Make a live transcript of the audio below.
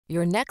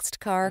Your next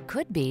car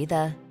could be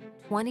the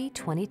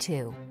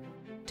 2022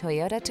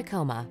 Toyota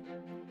Tacoma.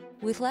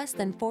 With less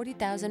than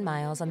 40,000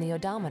 miles on the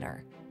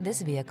odometer,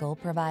 this vehicle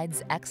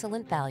provides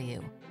excellent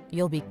value.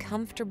 You'll be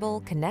comfortable,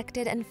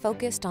 connected, and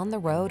focused on the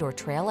road or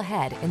trail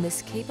ahead in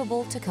this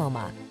capable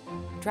Tacoma.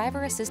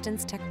 Driver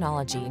assistance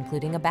technology,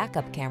 including a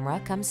backup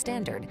camera, comes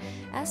standard,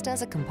 as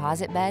does a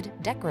composite bed,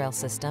 deck rail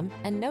system,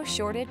 and no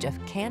shortage of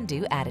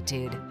can-do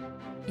attitude.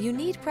 You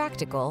need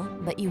practical,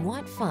 but you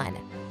want fun.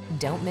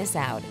 Don't miss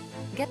out.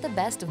 Get the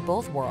best of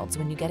both worlds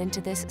when you get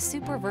into this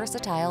super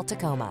versatile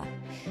Tacoma.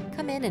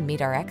 Come in and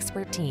meet our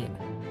expert team.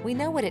 We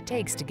know what it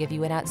takes to give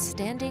you an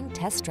outstanding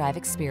test drive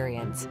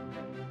experience.